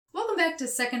back to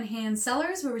Secondhand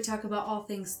Sellers, where we talk about all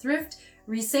things thrift,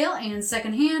 resale, and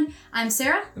secondhand. I'm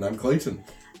Sarah. And I'm Clayton.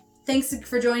 Thanks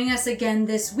for joining us again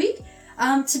this week.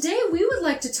 Today we would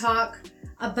like to talk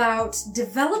about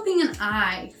developing an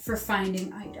eye for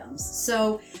finding items.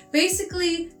 So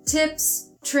basically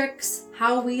tips, tricks,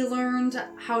 how we learned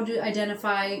how to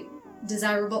identify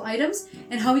desirable items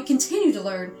and how we continue to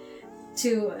learn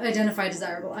to identify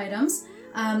desirable items.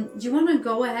 Do you want to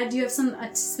go ahead? Do you have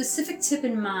a specific tip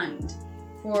in mind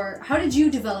for how did you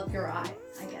develop your eye,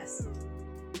 I guess?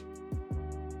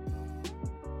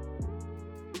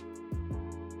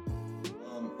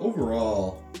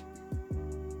 Overall,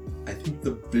 I think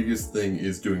the biggest thing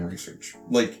is doing research.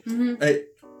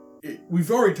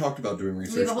 We've already talked about doing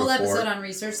research. We have a whole before, episode on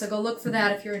research, so go look for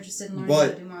that if you're interested in learning how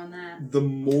to do more on that. The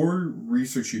more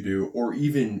research you do, or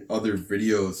even other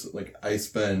videos, like I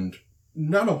spend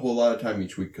not a whole lot of time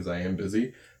each week because I am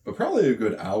busy, but probably a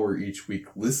good hour each week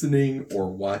listening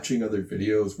or watching other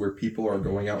videos where people are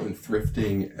going out and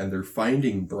thrifting and they're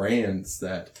finding brands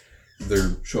that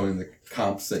they're showing the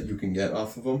comps that you can get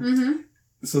off of them. Mm-hmm.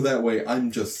 So that way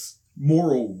I'm just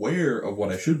more aware of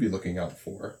what I should be looking out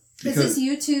for. Because, is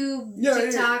this YouTube,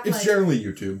 TikTok? It's generally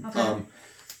YouTube. Okay.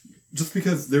 Just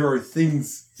because there are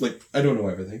things, like, I don't know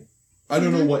everything. I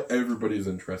don't know what everybody's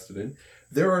interested in.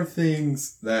 There are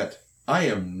things that I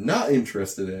am not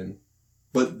interested in,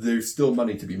 but there's still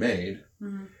money to be made.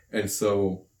 Mm-hmm. And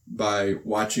so by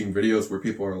watching videos where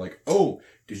people are like, oh,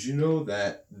 did you know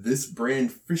that this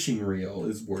brand fishing reel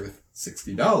is worth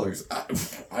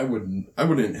 $60? I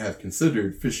wouldn't have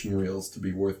considered fishing reels to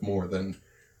be worth more than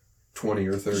 $20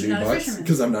 or $30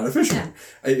 because I'm not a fisherman.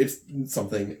 Yeah. It's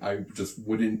something I just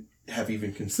wouldn't have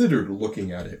even considered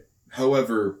looking at it.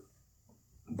 However,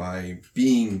 by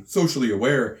being socially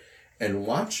aware and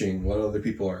watching what other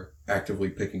people are actively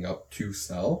picking up to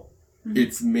sell,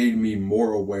 it's made me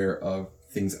more aware of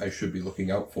things I should be looking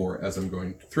out for as I'm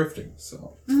going thrifting.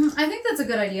 So I think that's a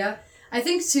good idea. I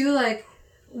think too, like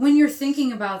when you're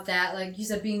thinking about that, like you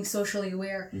said, being socially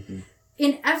aware,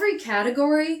 in every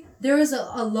category, there is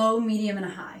a low, medium, and a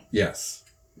high. Yes.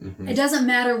 It doesn't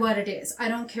matter what it is. I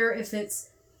don't care if it's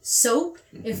soap,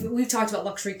 if we've talked about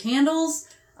luxury candles,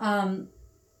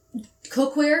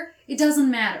 cookware, it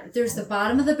doesn't matter. There's the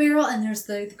bottom of the barrel and there's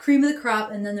the cream of the crop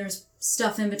and then there's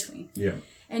stuff in between. Yeah.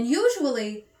 And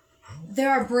usually there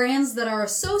are brands that are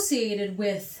associated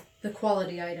with the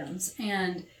quality items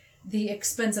and the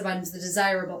expensive items, the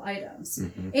desirable items.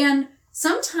 And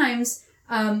sometimes,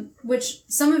 which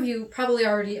some of you probably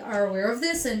already are aware of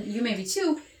this and you maybe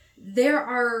too, there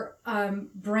are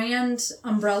brand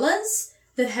umbrellas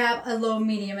that have a low,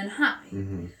 medium, and high.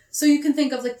 So you can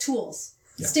think of like tools.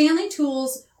 Yeah. Stanley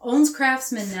Tools owns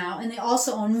Craftsman now, and they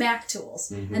also own Mac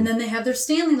Tools. And then they have their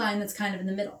Stanley line that's kind of in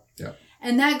the middle. Yeah.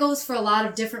 And that goes for a lot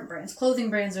of different brands. Clothing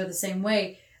brands are the same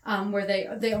way, where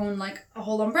they own like a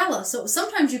whole umbrella. So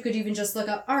sometimes you could even just look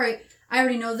up, all right, I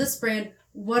already know this brand.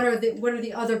 What are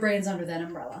the other brands under that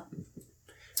umbrella?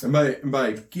 And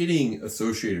by getting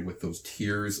associated with those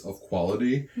tiers of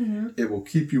quality, it will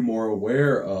keep you more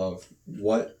aware of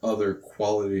what other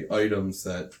quality items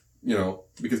that,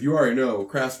 because you already know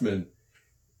Craftsman,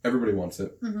 everybody wants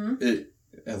it. It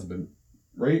hasn't been,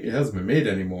 right? It hasn't been made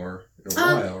anymore in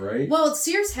a while, right? Well,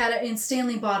 Sears had it and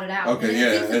Stanley bought it out. Okay, and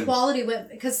I think the quality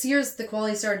went, because Sears, the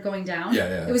quality started going down.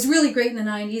 Yeah. It was really great in the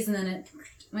 90s and then it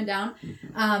went down.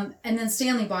 And then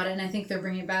Stanley bought it and I think they're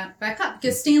bringing it back up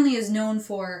because Stanley is known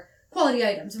for quality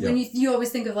items. When you always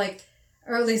think of like,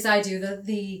 or at least I do,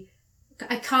 the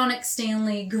iconic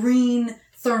Stanley green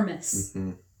thermos.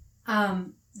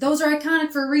 Those are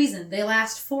iconic for a reason. They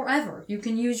last forever. You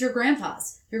can use your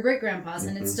grandpa's, your great-grandpa's,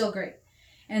 and it's still great.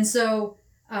 And so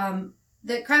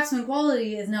the Craftsman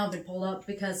quality has now been pulled up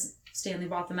because Stanley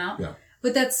bought them out. Yeah.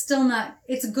 But that's still not,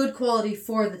 it's a good quality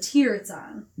for the tier it's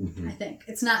on, I think.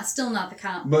 It's still not the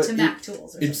comp to Mac Tools or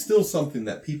something. It's still something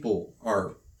that people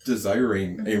are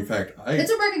desiring. In fact, it's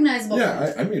a recognizable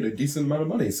brand. I made a decent amount of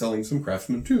money selling some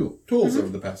Craftsman tools over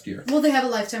the past year. Well, they have a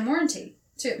lifetime warranty,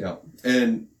 too. Yeah.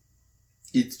 And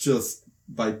it's just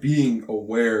by being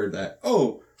aware that,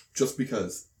 just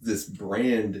because this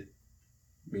brand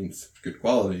means good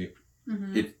quality,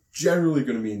 it's generally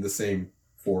going to mean the same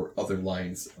for other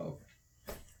lines of...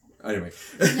 Anyway,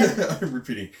 I'm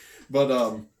repeating. But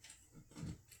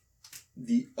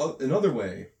another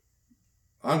way,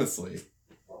 honestly,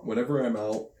 whenever I'm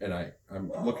out and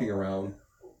I'm looking around,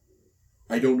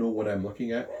 I don't know what I'm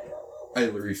looking at. I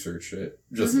research it.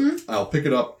 I'll pick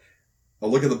it up. I'll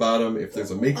look at the bottom. If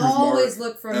there's a maker's mark. Always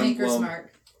look for a maker's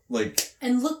mark.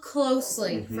 And look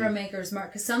closely for a maker's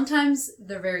mark, because sometimes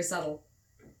they're very subtle.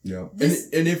 Yeah.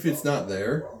 And if it's not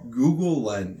there, Google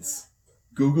Lens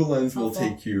Google Lens will helpful.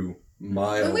 take you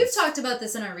miles. And we've talked about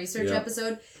this in our research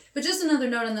episode, but just another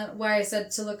note on why I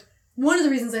said to look. One of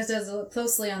the reasons I said to look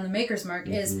closely on the Maker's Mark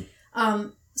is,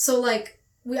 so like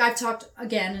I've talked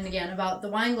again and again about the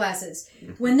wine glasses.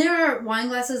 When there are wine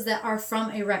glasses that are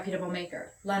from a reputable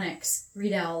maker, Lennox,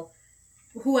 Resale,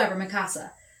 whoever,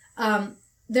 Mikasa,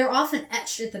 they're often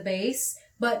etched at the base,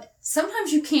 but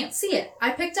sometimes you can't see it.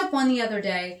 I picked up one the other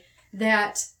day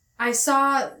that I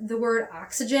saw the word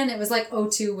oxygen. It was like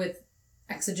O2 with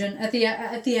oxygen at the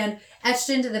end, etched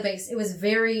into the base. It was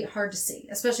very hard to see,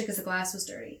 especially because the glass was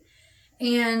dirty.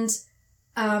 And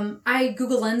I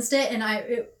Google Lensed it, and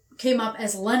it came up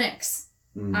as Lennox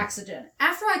oxygen.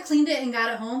 After I cleaned it and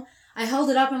got it home, I held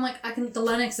it up and I'm like, the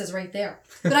Lennox is right there.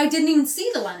 But I didn't even see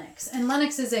the Lennox. And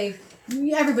Lennox is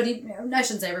everybody, I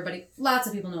shouldn't say everybody, lots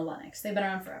of people know Lennox. They've been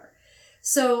around forever.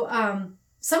 So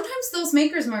sometimes those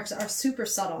Maker's Marks are super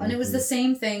subtle. And it was the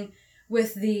same thing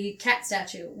with the cat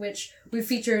statue, which we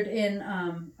featured in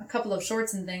a couple of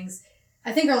shorts and things.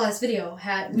 I think our last video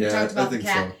we talked about the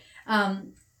cat. So.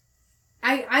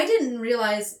 I didn't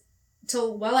realize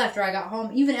till well after I got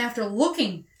home, even after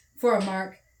looking for a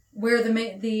mark, where the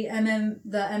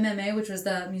MMA, which was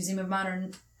the Museum of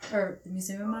Modern Art,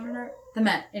 the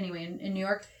Met anyway in New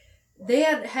York, they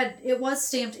had it was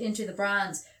stamped into the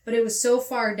bronze, but it was so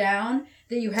far down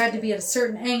that you had to be at a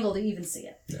certain angle to even see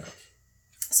it. Yeah.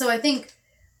 So I think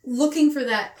looking for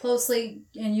that closely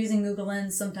and using Google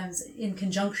Lens sometimes in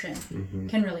conjunction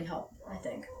can really help, I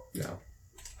think. Yeah.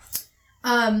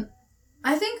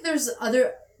 I think there's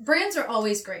other brands are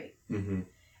always great,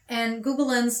 and Google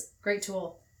Lens, great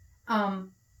tool.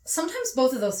 Sometimes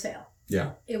both of those fail.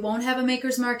 Yeah. It won't have a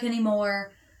Maker's Mark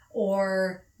anymore,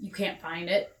 or you can't find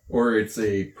it. Or it's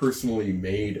a personally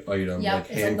made item, like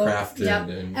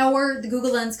handcrafted. Or the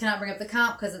Google Lens cannot bring up the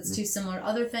comp because it's too similar to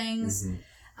other things.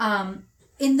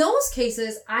 In those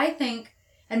cases, I think,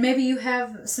 and maybe you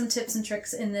have some tips and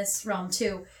tricks in this realm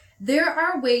too, there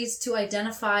are ways to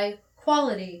identify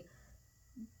quality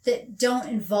that don't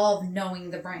involve knowing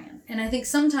the brand. And I think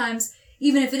sometimes,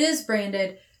 even if it is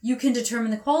branded, you can determine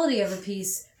the quality of a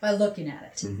piece by looking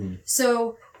at it.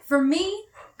 So for me,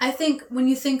 I think when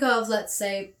you think of, let's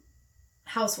say,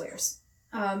 housewares,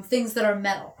 things that are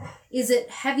metal, is it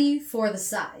heavy for the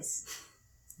size?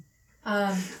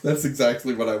 That's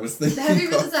exactly what I was thinking. Heavy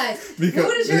for the size.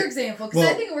 What is your example? Because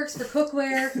I think it works for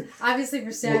cookware, obviously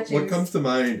for statues. What comes to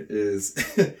mind is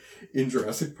in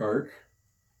Jurassic Park,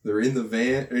 they're in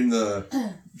the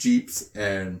Jeeps,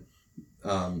 and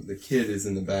the kid is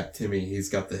in the back, Timmy. He's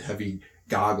got the heavy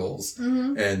goggles,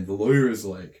 and the lawyer is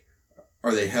like,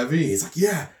 "Are they heavy?" He's like,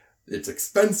 "Yeah, it's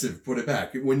expensive. Put it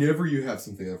back." Whenever you have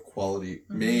something of quality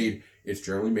made, it's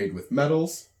generally made with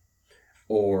metals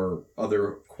or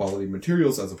other quality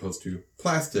materials as opposed to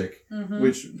plastic,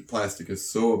 which plastic is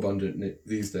so abundant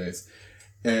these days.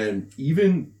 And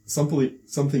even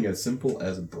something as simple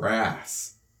as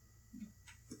brass.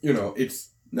 It's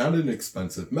not an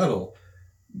expensive metal,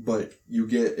 but you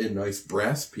get a nice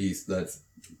brass piece that's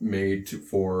made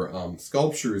for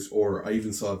sculptures, or I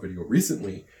even saw a video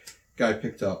recently. Guy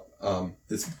picked up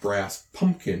this brass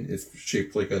pumpkin. It's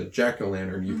shaped like a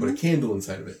jack-o'-lantern. You put a candle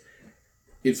inside of it.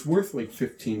 It's worth like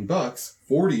 $15,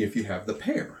 $40 if you have the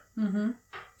pair.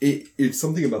 It's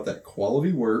something about that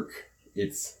quality work.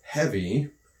 It's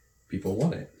heavy. People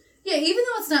want it. Yeah, even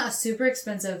though it's not a super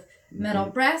expensive metal,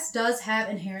 brass does have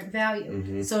inherent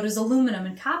value. So does aluminum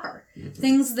and copper.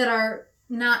 Things that are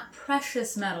not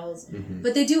precious metals,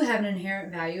 but they do have an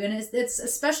inherent value. And it's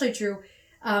especially true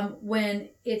when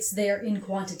it's there in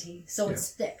quantity, so it's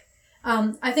thick.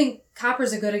 I think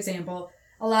copper's a good example.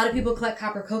 A lot of people collect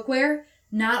copper cookware.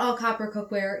 Not all copper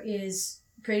cookware is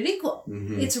created equal.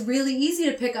 It's really easy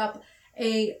to pick up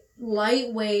a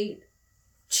lightweight,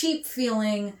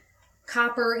 cheap-feeling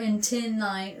copper and tin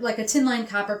line, like a tin line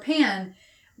copper pan,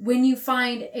 when you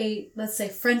find a, let's say,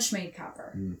 French-made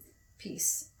copper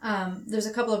piece. There's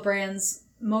a couple of brands,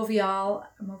 Movial,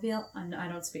 I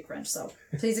don't speak French, so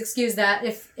please excuse that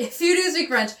if you do speak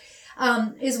French,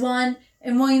 is one,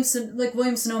 and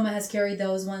Williams-Sonoma has carried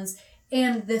those ones,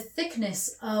 and the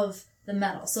thickness of the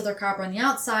metal. So they're copper on the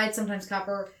outside, sometimes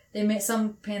copper,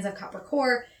 some pans have copper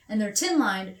core, and they're tin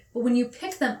lined, but when you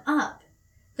pick them up,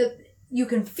 you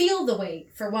can feel the weight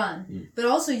for one, but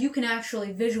also you can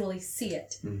actually visually see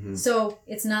it. So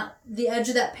it's not, the edge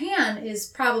of that pan is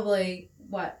probably,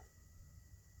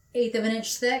 1/8 of an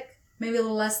inch thick, maybe a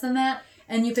little less than that,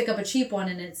 and you pick up a cheap one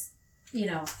and it's,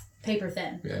 paper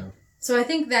thin. Yeah. So I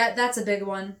think that's a big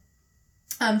one.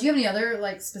 Do you have any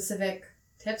other specific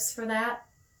tips for that?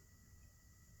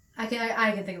 I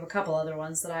can think of a couple other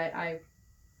ones that I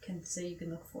can say you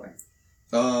can look for.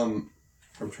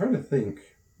 I'm trying to think.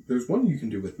 There's one you can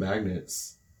do with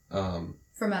magnets.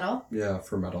 For metal? Yeah,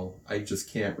 for metal. I just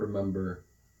can't remember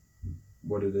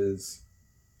what it is.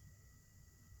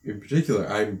 In particular,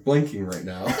 I'm blanking right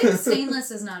now. I think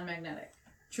stainless is non-magnetic.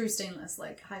 True stainless,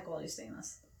 like high-quality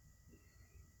stainless.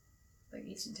 Like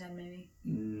 1810 maybe.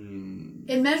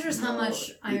 It measures how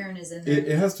much iron is in there.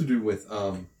 It has to do with,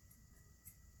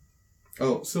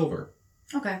 silver.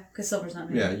 Okay, because silver's not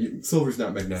magnetic. Yeah, silver's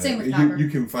not magnetic. Same with copper. You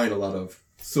can find a lot of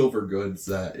silver goods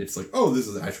that it's like, oh, this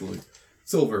is actually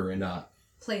silver and not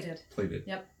plated.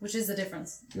 Yep, which is the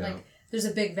difference. Yeah. Like, there's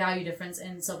a big value difference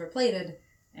in silver plated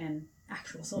and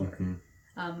actual silver.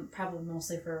 Mm-hmm. Probably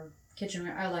mostly for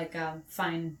kitchenware, or like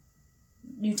fine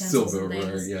utensils and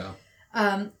things. Yeah.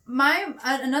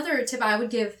 Another tip I would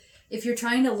give if you're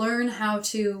trying to learn how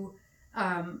to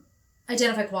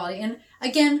identify quality, and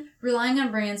again, relying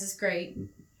on brands is great,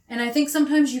 and I think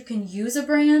sometimes you can use a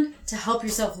brand to help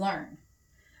yourself learn.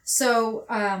 So,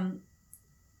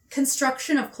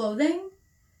 construction of clothing,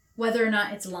 whether or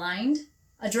not it's lined,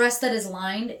 a dress that is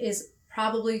lined is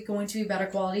probably going to be better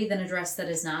quality than a dress that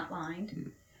is not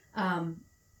lined. And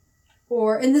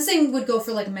the same would go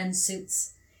for like men's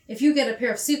suits. If you get a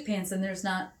pair of suit pants and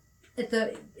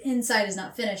the inside is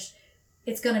not finished,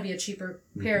 it's going to be a cheaper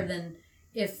pair than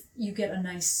if you get a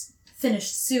nice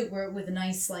finished suit with a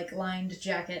nice like lined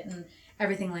jacket and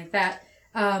everything like that.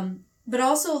 But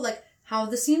also like how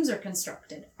the seams are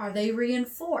constructed. Are they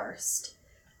reinforced?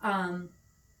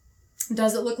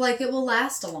 Does it look like it will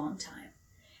last a long time?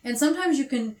 And sometimes you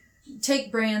can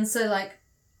take brands, so like,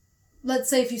 let's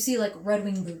say if you see like Red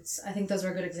Wing boots, I think those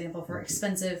are a good example for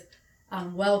expensive,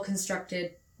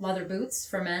 well-constructed leather boots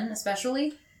for men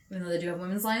especially, even though they do have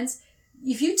women's lines.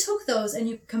 If you took those and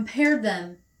you compared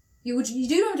them, you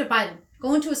don't have to buy them.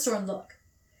 Go into a store and look.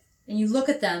 And you look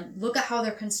at them, look at how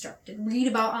they're constructed, read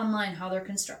about online how they're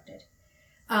constructed.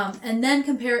 And then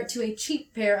compare it to a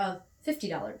cheap pair of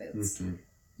 $50 boots. Mm-hmm.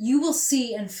 You will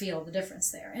see and feel the difference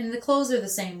there. And the clothes are the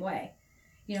same way.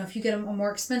 You know, if you get a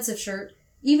more expensive shirt,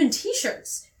 even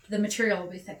t-shirts, the material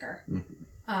will be thicker.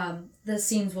 Mm-hmm. The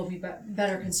seams will be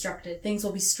better constructed. Things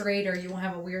will be straighter. You won't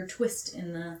have a weird twist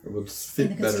in the It will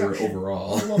fit better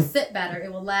overall. It will fit better.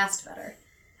 It will last better.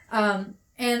 And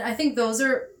I think those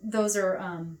are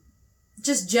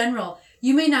just general.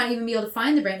 You may not even be able to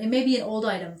find the brand. It may be an old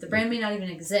item. The brand may not even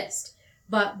exist.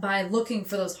 But by looking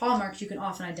for those hallmarks, you can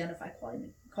often identify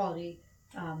quality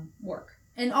work.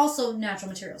 And also natural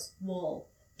materials. Wool,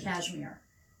 cashmere,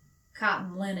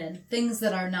 cotton, linen. Things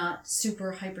that are not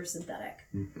super hyper-synthetic.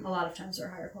 Mm-hmm. A lot of times are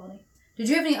higher quality. Did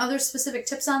you have any other specific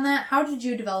tips on that? How did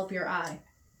you develop your eye?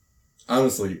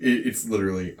 Honestly, it's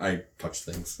literally, I touch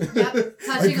things. Yep,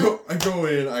 touching I go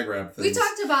in, I grab things. We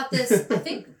talked about this, I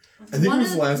think it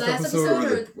was the last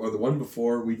episode or the one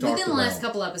before we talked about. Within the last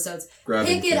couple episodes.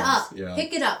 Pick it up. Yeah.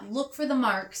 Pick it up. Look for the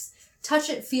marks.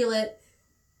 Touch it. Feel it.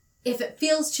 If it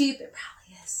feels cheap, it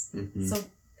probably is. Mm-hmm. So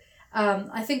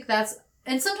I think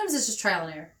and sometimes it's just trial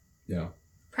and error. Yeah.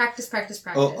 Practice.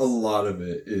 A lot of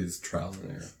it is trial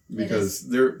and error. Because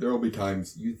there will be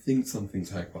times you think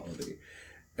something's high quality.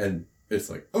 And it's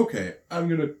like, okay, I'm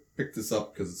going to pick this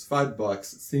up because it's $5. It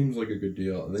seems like a good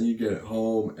deal. And then you get it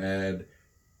home and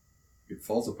it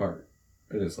falls apart.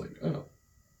 And it's like, oh,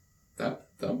 that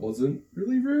wasn't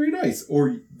really very nice.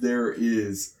 Or there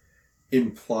is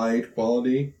implied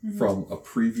quality from a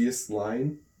previous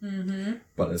line. Mm-hmm.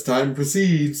 But as time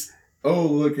proceeds, oh,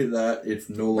 look at that. It's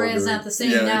no longer... Brand's not the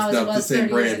same now as it was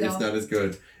 30 years ago. It's not as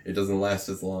good. It doesn't last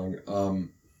as long.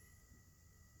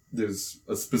 There's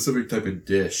a specific type of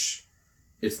dish.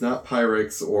 It's not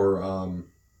Pyrex or...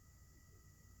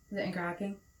 Is it anchor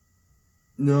hacking?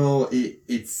 No,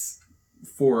 it's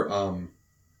for...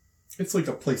 It's like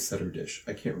a place setter dish.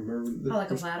 I can't remember.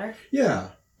 Like a platter? Yeah.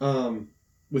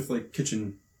 With like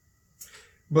kitchen...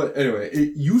 But anyway,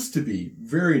 it used to be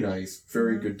very nice,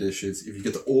 very good dishes. If you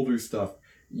get the older stuff,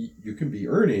 you can be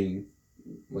earning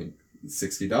like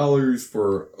 $60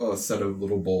 for a set of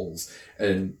little bowls,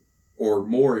 or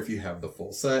more if you have the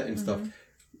full set and stuff.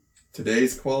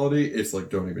 Today's quality, it's like,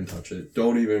 don't even touch it.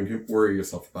 Don't even worry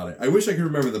yourself about it. I wish I could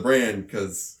remember the brand,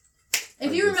 because...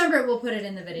 If you remember it, we'll put it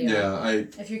in the video. Yeah,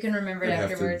 if you can remember it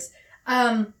afterwards.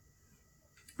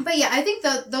 But yeah, I think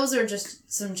those are just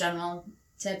some general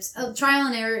tips. Trial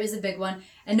and error is a big one,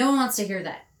 and no one wants to hear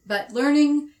that. But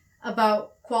learning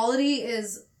about quality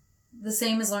is the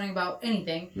same as learning about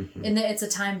anything, in that it's a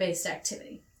time-based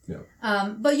activity.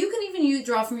 Yeah. But you can even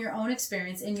draw from your own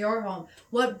experience in your home.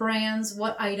 What brands,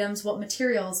 what items, what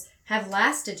materials have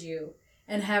lasted you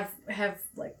and have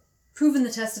like proven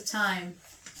the test of time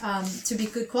to be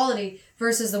good quality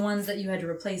versus the ones that you had to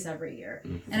replace every year.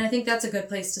 Mm-hmm. And I think that's a good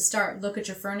place to start. Look at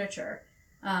your furniture.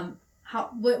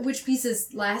 Which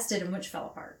pieces lasted and which fell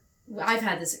apart. I've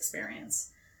had this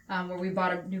experience where we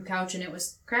bought a new couch and it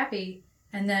was crappy,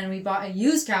 and then we bought a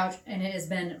used couch and it has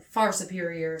been far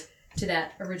superior to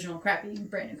that original crappy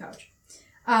brand new couch.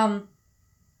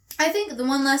 I think the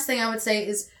one last thing I would say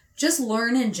is just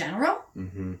learn in general.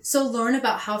 Mm-hmm. So learn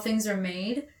about how things are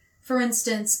made. For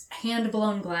instance,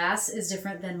 hand-blown glass is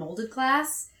different than molded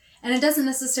glass. And it doesn't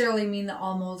necessarily mean that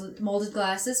all molded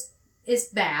glass is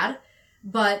bad,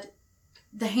 but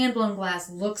the hand-blown glass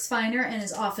looks finer and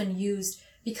is often used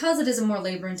because it is a more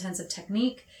labor-intensive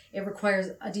technique. It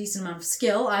requires a decent amount of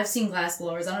skill. I've seen glass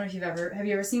blowers. I don't know if have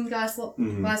you ever seen glass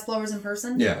blowers in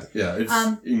person? Yeah.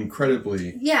 It's incredibly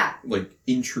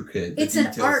intricate. The it's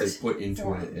details an art they put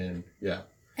into it, and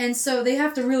And so they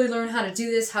have to really learn how to do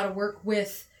this, how to work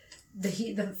with the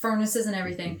heat, the furnaces and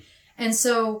everything. Mm-hmm. And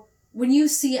so when you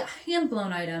see a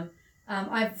hand-blown item,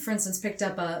 I've, for instance, picked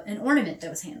up an ornament that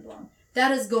was hand-blown.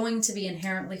 That is going to be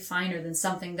inherently finer than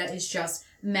something that is just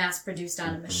mass-produced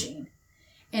on a machine.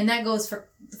 And that goes for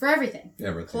everything.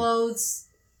 Clothes,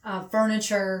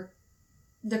 furniture,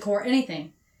 decor,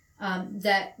 anything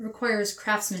that requires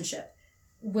craftsmanship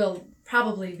will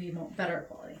probably be better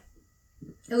quality.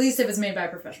 At least if it's made by a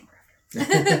professional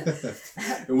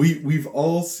crafter. We've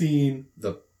all seen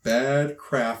the bad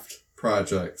craft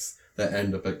projects that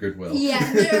end up at Goodwill. Yeah.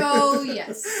 Oh,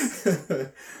 yes.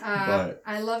 But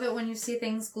I love it when you see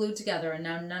things glued together, and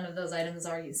now none of those items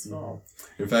are useful.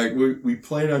 In fact, we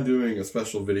plan on doing a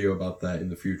special video about that in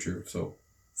the future, so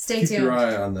stay tuned. Keep your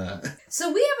eye on that.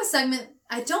 So we have a segment.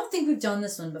 I don't think we've done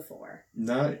this one before.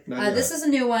 Not yet. This is a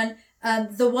new one.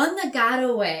 The one that got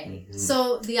away. Mm-hmm.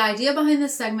 So the idea behind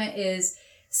this segment is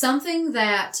something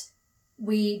that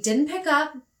we didn't pick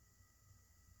up,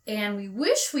 and we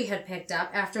wish we had picked up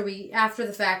after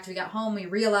the fact. We got home, we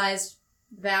realized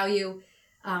value,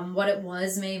 what it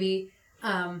was maybe,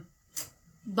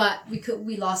 but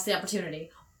we lost the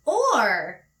opportunity.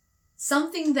 Or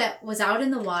something that was out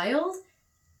in the wild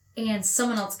and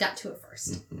someone else got to it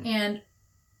first. Mm-hmm. And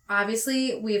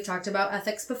obviously we have talked about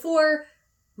ethics before.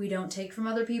 We don't take from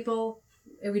other people.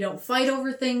 We don't fight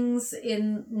over things.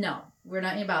 No, we're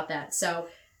not about that. So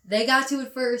they got to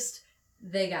it first.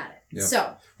 They got it. Yep.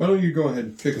 So why don't you go ahead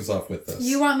and kick us off with this?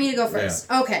 You want me to go first?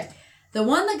 Yeah. Okay. The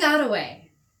one that got away.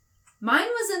 Mine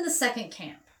was in the second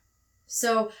camp.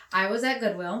 So I was at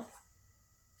Goodwill.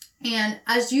 And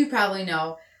as you probably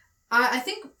know, I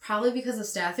think probably because of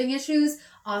staffing issues,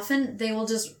 often they will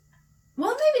just,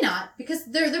 well, maybe not, because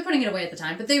they're putting it away at the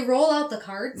time, but they roll out the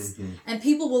carts, mm-hmm. and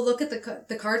people will look at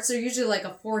the carts. They're usually like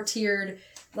a 4-tiered,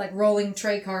 like rolling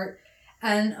tray cart,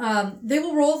 and they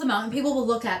will roll them out, and people will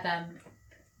look at them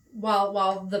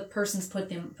while the person's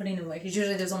putting them away, because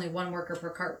usually there's only one worker per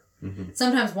cart. Mm-hmm.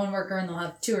 Sometimes one worker, and they'll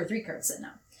have 2 or 3 carts sitting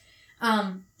out.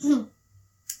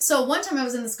 So one time I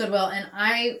was in this Goodwill,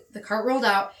 and the cart rolled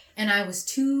out, and I was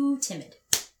too timid.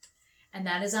 And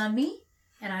that is on me,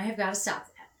 and I have got to stop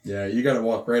that. Yeah, you got to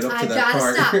walk right up to that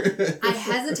cart. I got to stop. I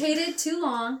hesitated too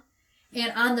long,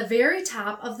 and on the very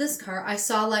top of this cart, I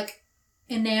saw like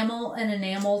an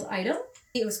enameled item.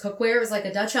 It was cookware. It was like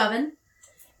a Dutch oven,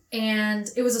 and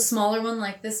it was a smaller one,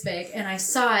 like this big. And I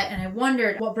saw it, and I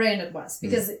wondered what brand it was,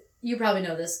 because you probably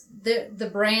know this.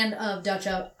 The brand of Dutch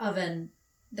oven,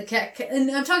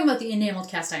 and I'm talking about the enameled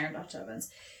cast iron Dutch ovens.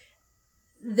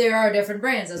 There are different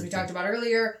brands, as we talked about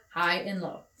earlier, high and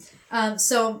low.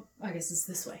 So I guess it's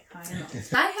this way, high and low.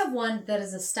 I have one that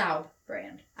is a Staub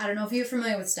brand. I don't know if you're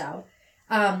familiar with Staub.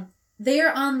 They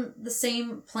are on the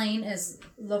same plane as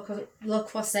Le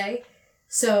Creuset.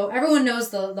 So everyone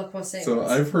knows the Le Creuset. So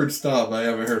I've heard Staub. I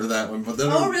haven't heard of that one. But then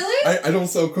really? I don't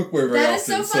sell cookware very often. That is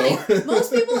so funny. So.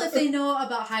 Most people, if they know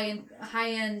about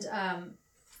high-end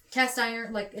cast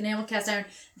iron, like enamel cast iron,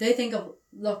 they think of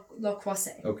Le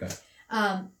Creuset. Okay.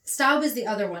 Staub is the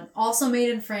other one. Also made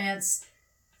in France.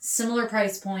 Similar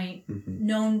price point. Mm-hmm.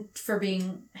 Known for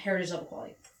being heritage level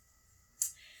quality.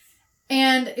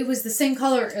 And it was the same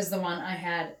color as the one I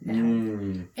had at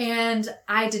home. And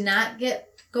I did not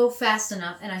go fast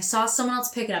enough. And I saw someone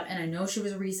else pick it up. And I know she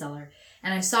was a reseller.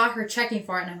 And I saw her checking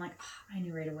for it. And I'm like, I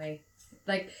knew right away.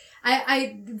 Like,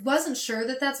 I wasn't sure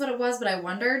that that's what it was, but I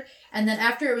wondered. And then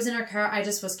after it was in her car, I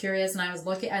just was curious, and I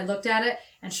looked at it,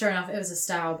 and sure enough, it was a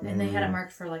Staub, and they had it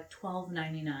marked for like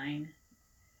 $12.99.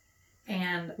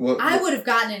 And I would have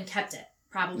gotten it and kept it,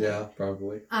 probably. Yeah,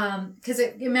 probably. Because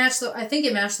it matched I think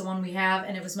it matched the one we have,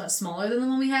 and it was much smaller than the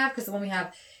one we have, because the one we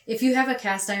have, if you have a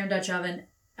cast iron Dutch oven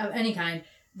of any kind,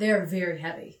 they're very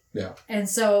heavy. Yeah. And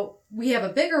so we have a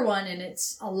bigger one, and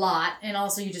it's a lot, and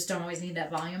also you just don't always need that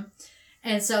volume.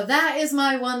 And so that is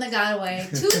my one that got away.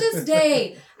 To this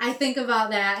day, I think about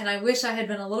that, and I wish I had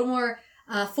been a little more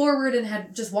forward and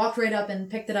had just walked right up and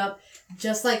picked it up,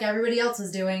 just like everybody else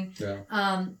was doing.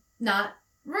 Yeah. Not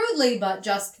rudely, but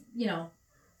just,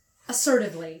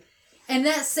 assertively. And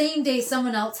that same day,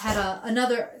 someone else had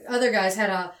other guys had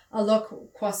a Le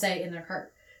Croisset in their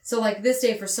cart. So, like, this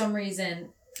day, for some reason...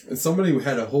 And somebody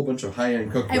had a whole bunch of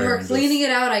high-end cookware. And we're cleaning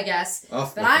it out, I guess.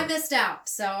 But I missed out,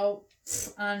 so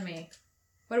on me.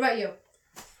 What about you?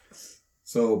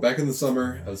 So, back in the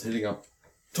summer, I was hitting up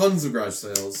tons of garage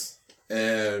sales.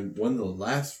 And one of the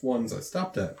last ones I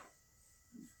stopped at,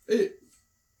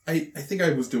 I think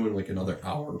I was doing like another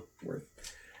hour worth.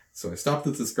 So I stopped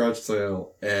at this garage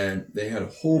sale, and they had a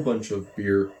whole bunch of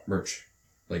beer merch.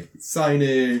 Like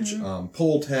signage,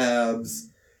 pull tabs,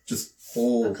 just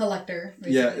whole... A collector.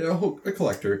 Basically. Yeah, a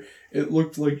collector. It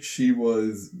looked like she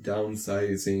was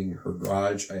downsizing her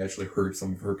garage. I actually heard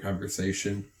some of her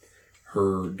conversation.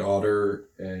 Her daughter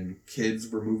and kids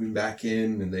were moving back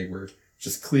in, and they were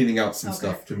just cleaning out some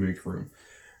stuff to make room.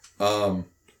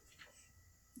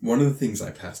 One of the things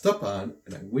I passed up on,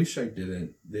 and I wish I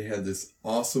didn't, they had this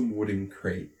awesome wooden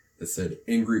crate that said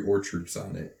Angry Orchards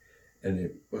on it. And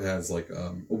it has like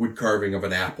a wood carving of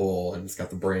an apple, and it's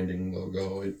got the branding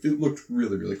logo. It looked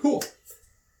really, really cool.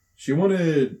 She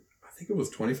wanted, I think it was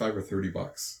 $25 or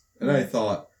 $30. And I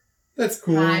thought, that's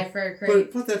cool. High for a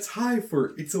crate. But that's high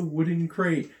for, it's a wooden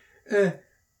crate.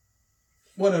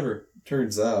 Whatever.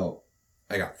 Turns out,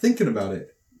 I got thinking about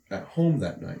it at home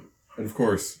that night. And of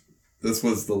course, this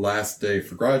was the last day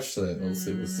for garage sales.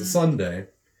 It was the Sunday.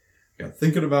 I got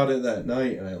thinking about it that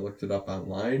night, and I looked it up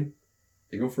online.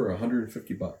 They go for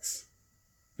 $150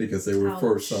 because they were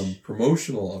for some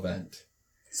promotional event.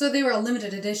 So they were a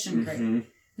limited edition crate,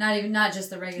 not just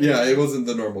the regular. Yeah, it wasn't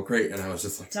the normal crate, and I was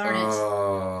just like, darn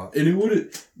it. And it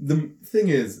would. The thing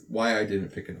is, why I didn't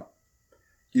pick it up.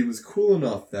 It was cool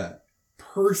enough that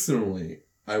personally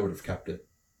I would have kept it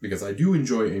because I do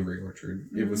enjoy Angry Orchard.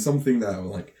 It was something that I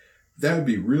was like, that would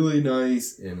be really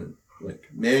nice in like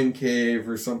man cave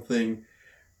or something.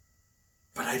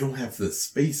 But I don't have the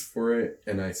space for it.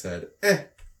 And I said,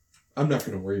 I'm not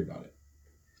going to worry about it.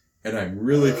 And I'm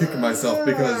really kicking myself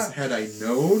because had I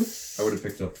known, I would have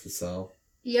picked it up to sell.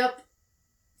 Yep.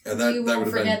 And that you would won't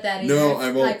have forget been, that either. No,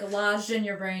 I won't. Like lodged in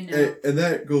your brain now. And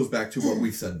that goes back to what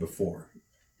we said before.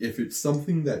 If it's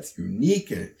something that's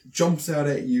unique and it jumps out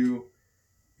at you,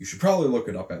 you should probably look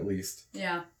it up at least.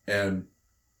 Yeah. And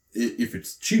if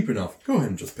it's cheap enough, go ahead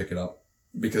and just pick it up.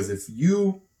 Because if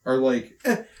you are like,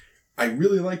 I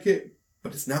really like it,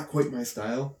 but it's not quite my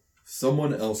style,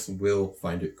 someone else will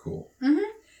find it cool.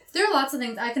 There are lots of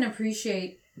things. I can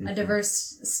appreciate a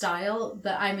diverse style,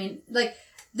 but I mean, like,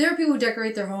 there are people who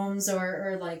decorate their homes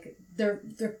or like, their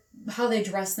how they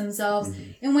dress themselves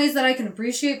in ways that I can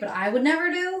appreciate, but I would never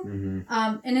do.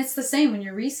 And it's the same when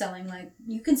you're reselling. Like,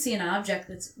 you can see an object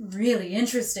that's really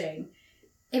interesting.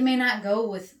 It may not go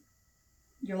with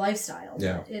your lifestyle.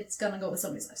 Yeah. It's going to go with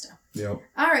somebody's lifestyle. Yep.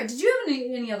 All right. Did you have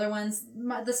any other ones?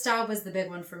 The style was the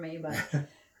big one for me, but...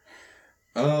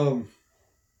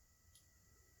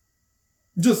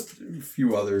 Just a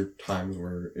few other times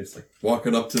where it's like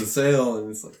walking up to the sale and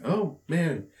it's like, oh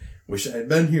man, wish I had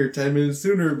been here 10 minutes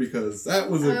sooner because that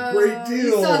was a great deal.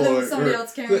 You saw somebody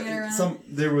else carrying it around.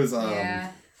 There was,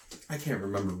 yeah. I can't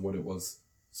remember what it was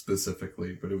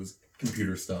specifically, but it was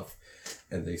computer stuff.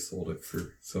 And they sold it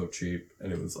for so cheap,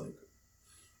 and it was like,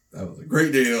 that was a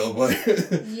great deal, but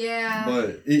yeah,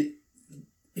 but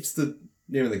it's the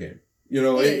name of the game. You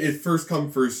know, it first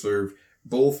come, first serve,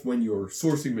 both when you're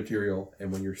sourcing material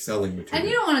and when you're selling material. And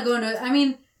you don't want to go into it. I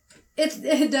mean,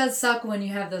 it does suck when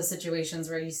you have those situations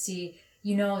where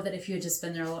you know that if you had just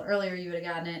been there a little earlier, you would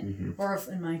have gotten it, or if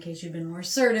in my case you'd been more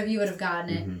assertive, you would have gotten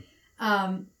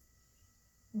it.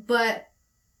 But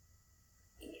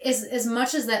as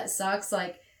much as that sucks,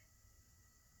 like,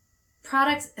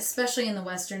 products, especially in the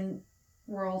Western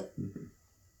world,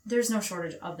 there's no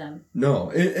shortage of them.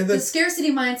 No. And the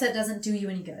scarcity mindset doesn't do you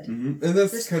any good. And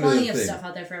that's there's kind plenty of of stuff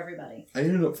out there for everybody. I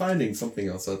ended up finding something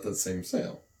else at that same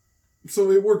sale.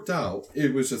 So it worked out.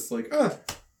 It was just like,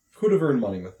 could have earned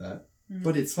money with that.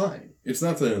 But it's fine. It's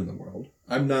not the end of the world.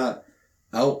 I'm not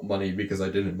out money because I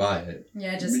didn't buy it.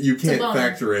 Yeah, just you can't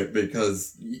factor it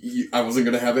because I wasn't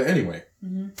going to have it anyway.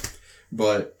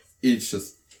 But it's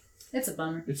a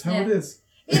bummer. It's how it is.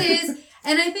 It is.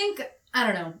 And I think, I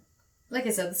don't know, like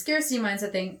I said, the scarcity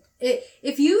mindset thing,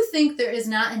 if you think there is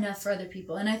not enough for other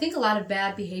people, and I think a lot of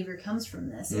bad behavior comes from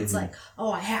this. It's like,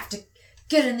 I have to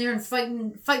get in there and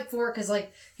fight for it because,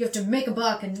 like, you have to make a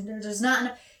buck and there's not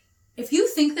enough. If you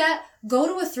think that, go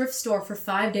to a thrift store for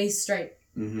 5 days straight.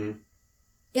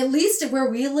 at least where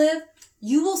we live,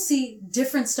 you will see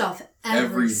different stuff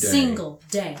every single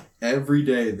day. Every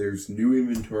day there's new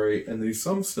inventory, and there's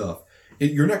some stuff.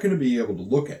 You're not going to be able to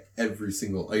look at every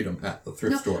single item at the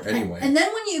thrift store anyway. And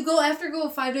then when you go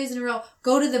 5 days in a row,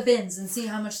 go to the bins and see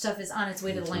how much stuff is on its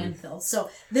way to the landfill.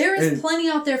 So there is plenty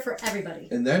out there for everybody.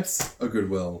 And that's a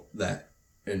Goodwill that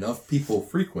enough people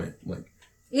frequent. Like,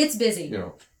 it's busy. You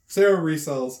know, Sarah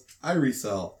resells, I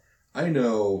resell. I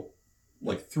know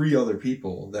like 3 other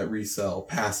people that resell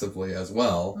passively as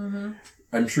well. Mm-hmm.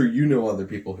 I'm sure you know other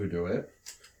people who do it.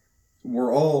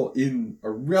 We're all in a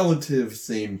relative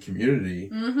same community.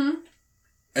 Mm-hmm.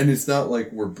 And it's not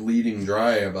like we're bleeding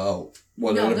dry about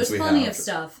what items we have. No, there's plenty of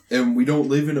stuff. And we don't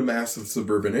live in a massive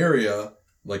suburban area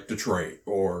like Detroit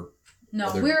or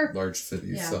other large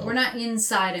cities. Yeah, so. We're not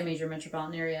inside a major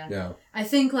metropolitan area. Yeah. I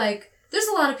think like there's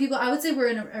a lot of people. I would say we're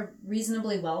in a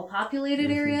reasonably well-populated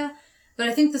area. But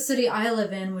I think the city I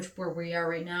live in, where we are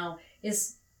right now,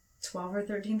 is 12 or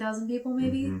 13,000 people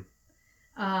maybe.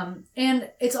 Mm-hmm.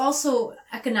 And it's also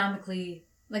economically,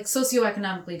 like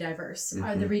socioeconomically diverse,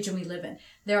 the region we live in.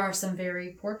 There are some very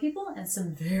poor people and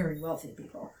some very wealthy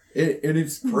people. And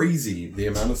it's crazy the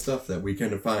amount of stuff that we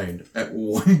can find at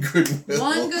one Goodwill.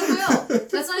 One Goodwill.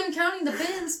 That's not even counting the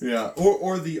bins. Yeah,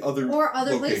 or the other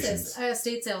places,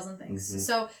 estate sales and things. Mm-hmm.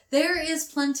 So there is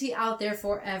plenty out there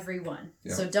for everyone.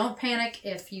 Yeah. So don't panic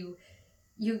if you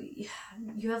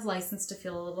have license to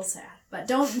feel a little sad, but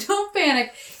don't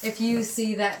panic if you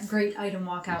see that great item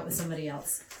walk out with somebody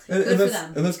else. Good for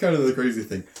them. And that's kind of the crazy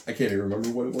thing. I can't even remember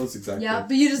what it was exactly. Yeah,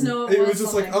 but you just know it was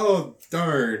just like, oh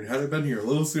darn, had I been here a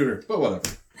little sooner, but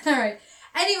whatever. All right.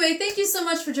 Anyway, thank you so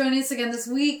much for joining us again this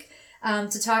week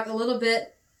to talk a little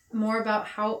bit more about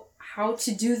how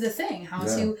to do the thing, how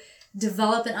to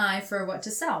develop an eye for what to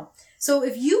sell. So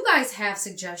if you guys have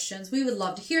suggestions, we would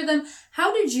love to hear them.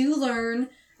 How did you learn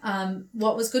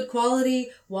what was good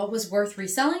quality, what was worth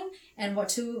reselling, and what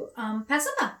to pass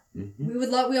up on?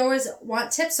 Mm-hmm. We always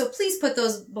want tips, so please put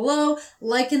those below.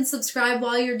 Like and subscribe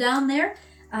while you're down there.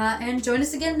 And join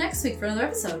us again next week for another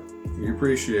episode. We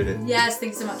appreciate it. Yes,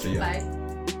 thanks so much. See ya. Bye.